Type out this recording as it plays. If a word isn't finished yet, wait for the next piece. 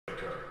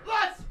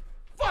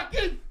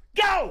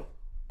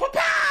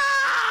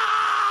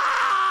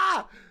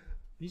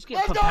You just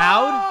get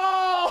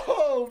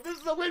papowed? This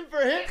is a win for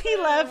Hitler. He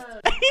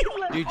left.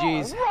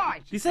 GG's.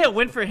 Did you say a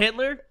win for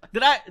Hitler?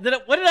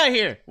 What did I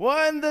hear?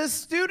 When the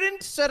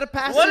student said a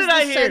passage What did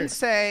I the hear?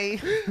 sensei.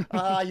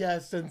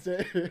 Yes,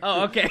 sensei.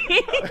 Oh, okay.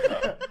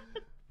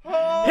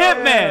 Oh,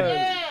 Hitman.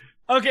 yeah.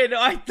 Okay,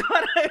 no, I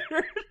thought I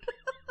heard.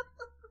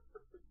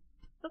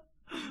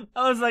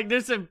 I was like,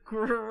 there's some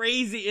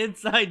crazy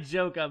inside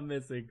joke I'm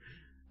missing.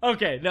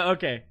 Okay, no,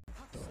 okay.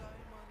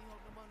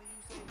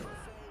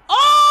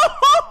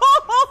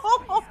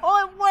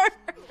 Oh, it worked.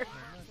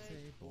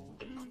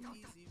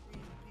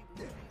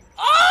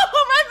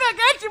 Oh, right back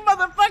at you,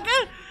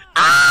 motherfucker.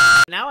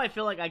 Ah! Now I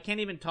feel like I can't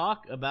even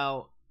talk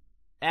about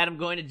Adam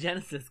going to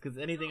Genesis because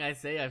anything I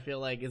say I feel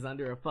like is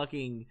under a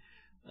fucking,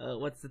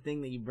 what's the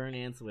thing that you burn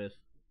ants with?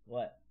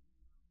 What?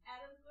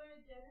 Adam's going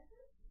to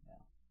Genesis? Yeah.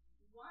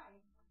 Why?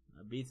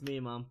 Beats me,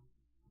 Mom.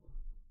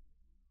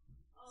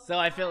 So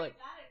I feel like.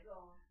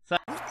 So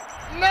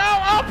No!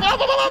 Up!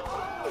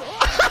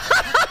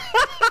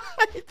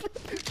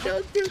 He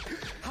jumped it!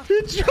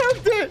 He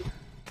jumped it!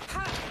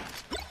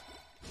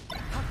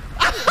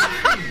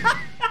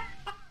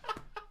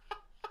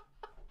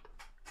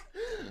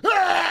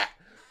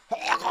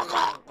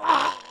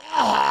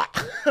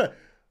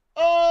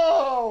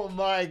 Oh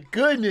my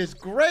goodness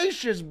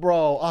gracious,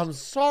 bro. I'm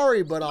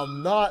sorry, but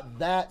I'm not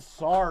that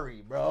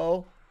sorry,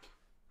 bro.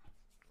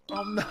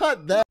 I'm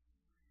not that.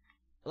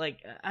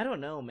 like, I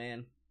don't know,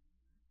 man.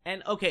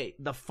 And okay,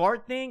 the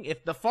fart thing,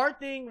 if the fart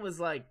thing was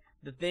like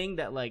the thing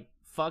that like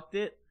fucked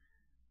it,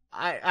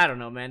 I don't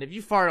know, man. If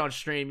you fart on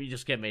stream, you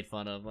just get made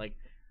fun of. Like,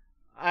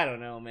 I don't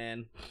know,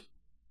 man.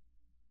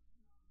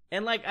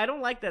 And like, I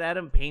don't like that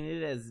Adam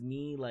painted it as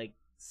me like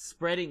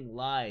spreading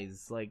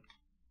lies. Like,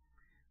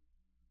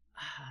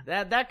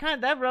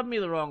 that rubbed me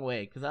the wrong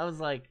way, because I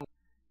was like,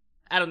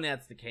 I don't think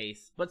that's the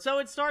case. But so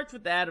it starts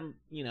with Adam,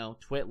 you know,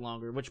 twit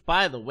longer, which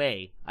by the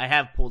way, I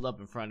have pulled up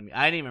in front of me.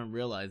 I didn't even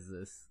realize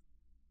this.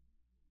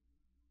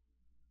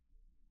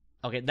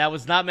 Okay, that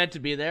was not meant to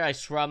be there. I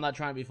swear I'm not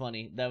trying to be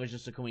funny. That was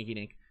just a coinky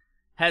dink.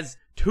 Has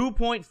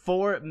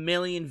 2.4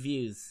 million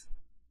views.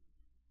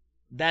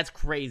 That's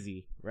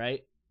crazy,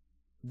 right?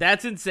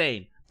 That's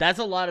insane. That's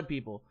a lot of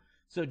people.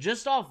 So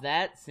just off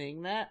that,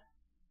 seeing that.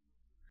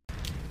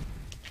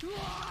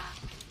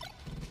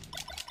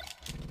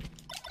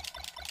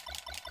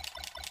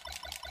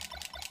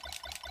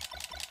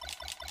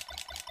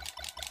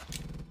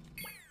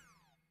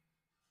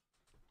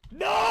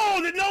 No!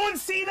 Did no one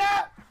see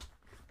that?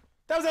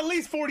 That was at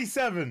least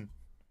 47.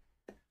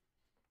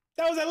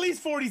 That was at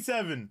least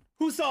 47.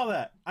 Who saw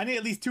that? I need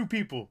at least 2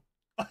 people.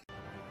 Jag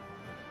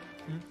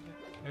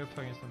är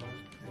upptagen som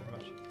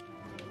match.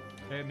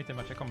 Jag är mitt i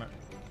match, jag kommer.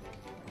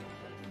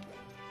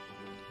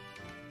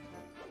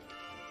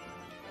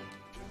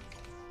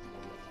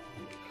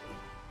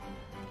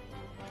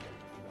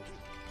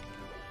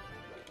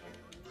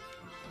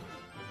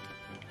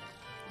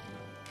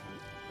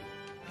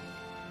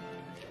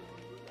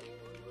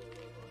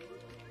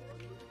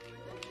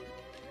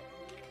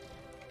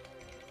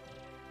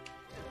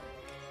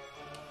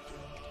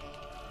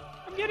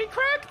 I'm getting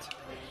cracked!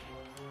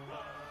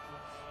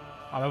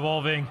 I'm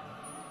evolving.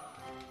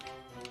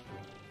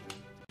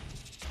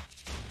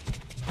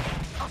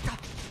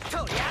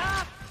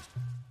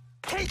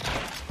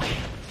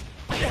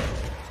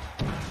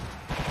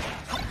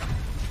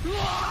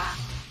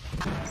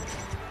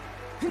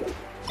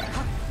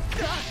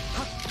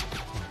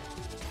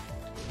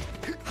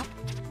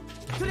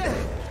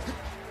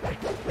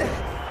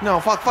 No,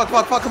 fuck,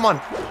 come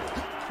on.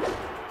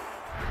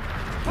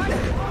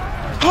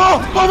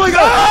 Oh my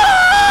god!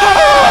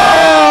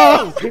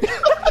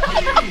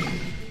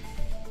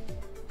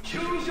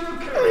 Choose your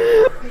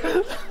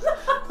character.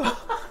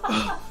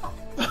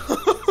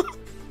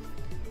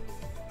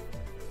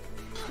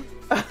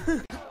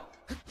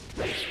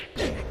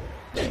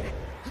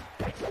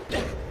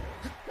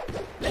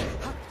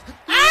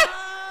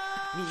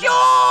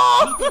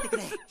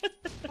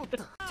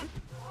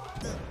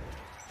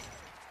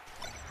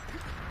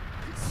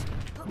 Choose your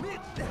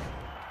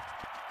character.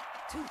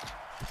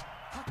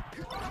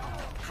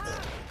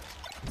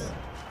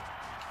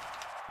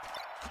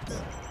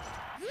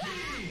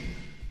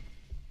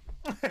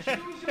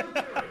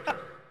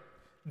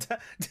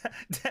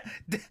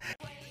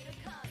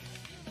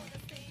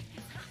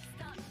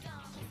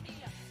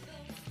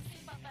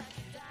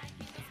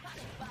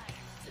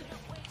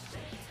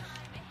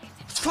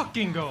 Let's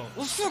fucking go!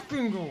 Let's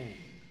fucking go!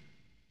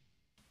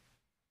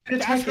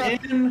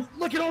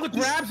 Look at all the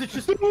grabs. It's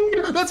just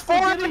That's 4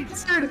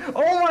 answered.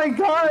 Oh my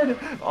god.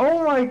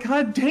 Oh my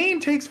god. Dane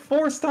takes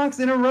 4 stocks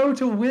in a row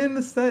to win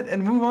the set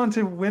and move on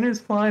to winners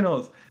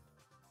finals.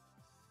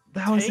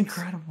 That was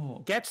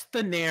incredible. Gets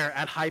the nair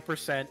at high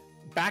percent,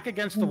 back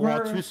against the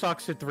wall, 2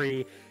 stocks to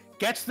 3.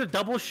 Gets the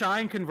double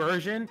shine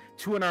conversion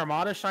to an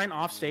Armada shine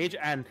off stage,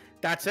 and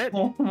that's it.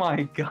 Oh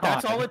my god.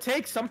 That's all it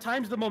takes.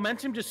 Sometimes the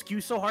momentum just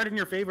skews so hard in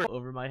your favor.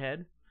 Over my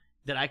head.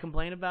 Did I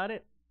complain about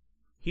it?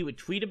 He would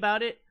tweet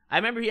about it. I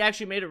remember he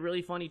actually made a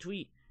really funny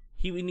tweet.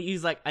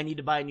 he's like, I need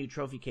to buy a new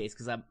trophy case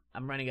because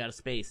I'm running out of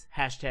space.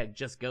 Hashtag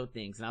just goat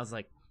things. And I was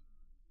like,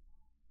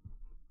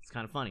 it's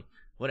kind of funny.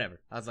 Whatever.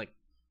 I was like,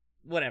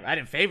 whatever. I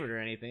didn't favor it or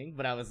anything,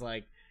 but I was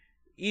like,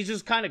 he's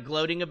just kind of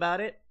gloating about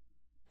it.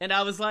 And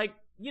I was like,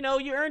 you know,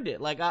 you earned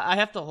it. Like, I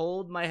have to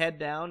hold my head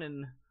down,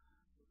 and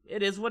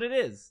it is what it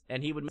is.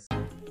 And he would. What's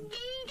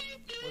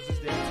this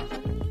dance?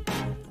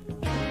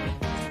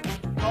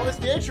 Call this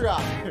the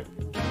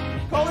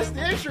Atrioc. Call this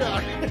the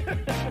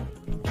Atrioc.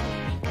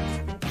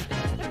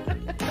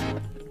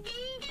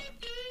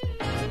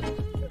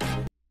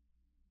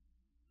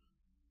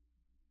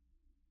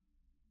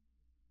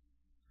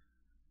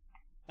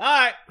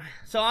 Alright,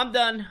 so I'm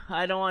done.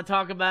 I don't want to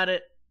talk about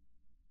it.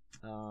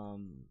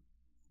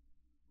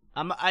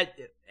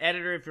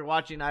 Editor, if you're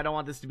watching, I don't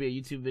want this to be a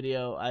YouTube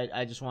video.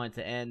 I just want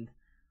it to end.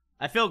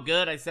 I feel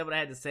good. I said what I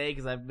had to say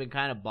because I've been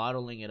kind of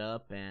bottling it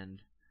up,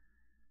 and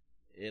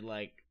it,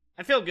 like,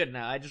 I feel good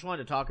now. I just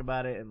wanted to talk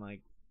about it and,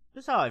 like,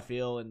 just how I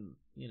feel and,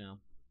 you know,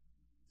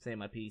 say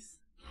my piece.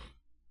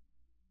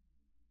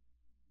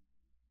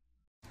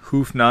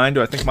 Hoof9,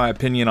 do I think my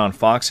opinion on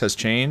Fox has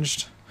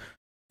changed?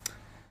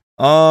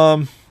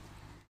 I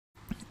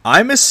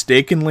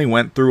mistakenly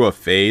went through a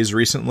phase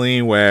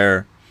recently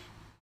where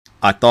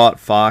I thought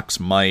Fox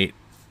might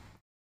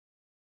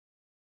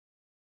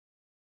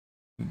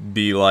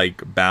be,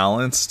 like,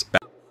 balanced.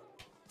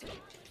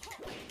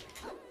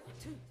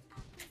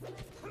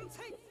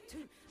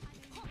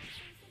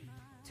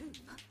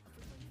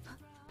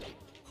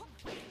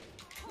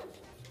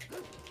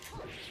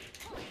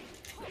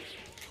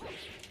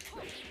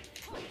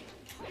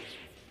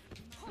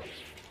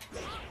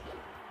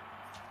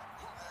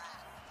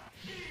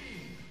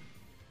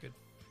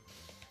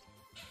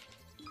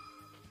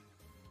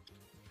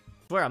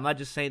 I swear, I'm not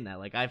just saying that.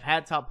 Like, I've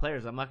had top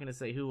players, I'm not going to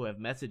say who have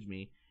messaged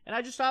me, and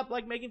I just stopped,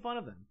 like, making fun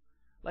of them.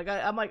 Like,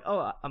 I'm like,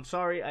 oh, I'm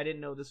sorry, I didn't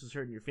know this was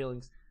hurting your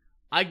feelings.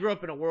 I grew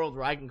up in a world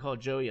where I can call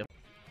Joey a...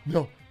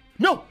 No,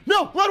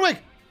 Ludwig!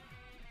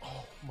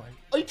 Oh my...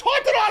 Oh, you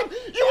taunted on him!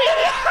 You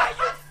idiot!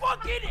 You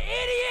fucking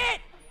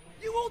idiot!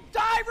 You will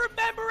die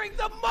remembering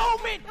the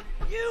moment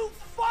you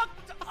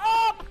fucked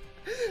up!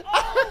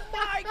 Oh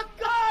my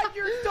god,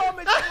 you're dumb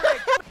as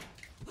frick!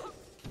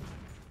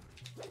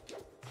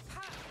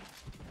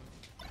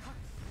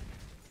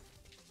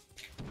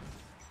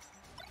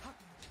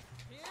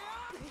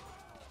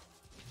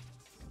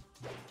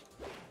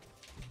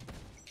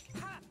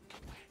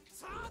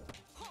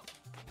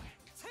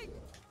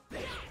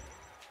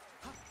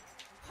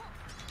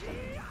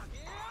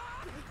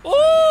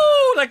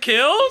 Ooh, that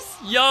kills?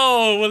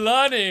 Yo, we're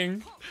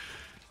learning.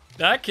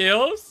 That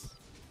kills.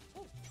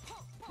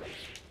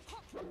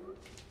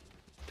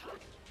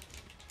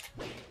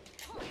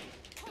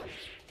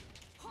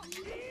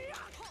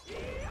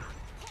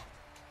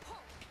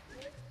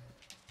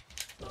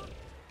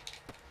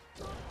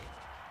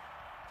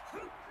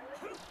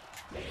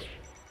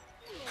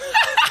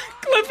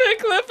 Clip it,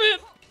 clip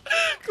it.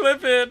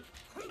 Clip it.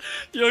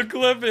 Yo,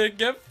 clip it.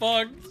 Get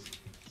fucked.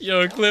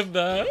 Yo, clip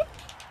that.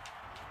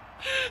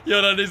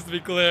 Yo, that needs to be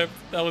clipped.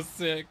 That was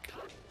sick.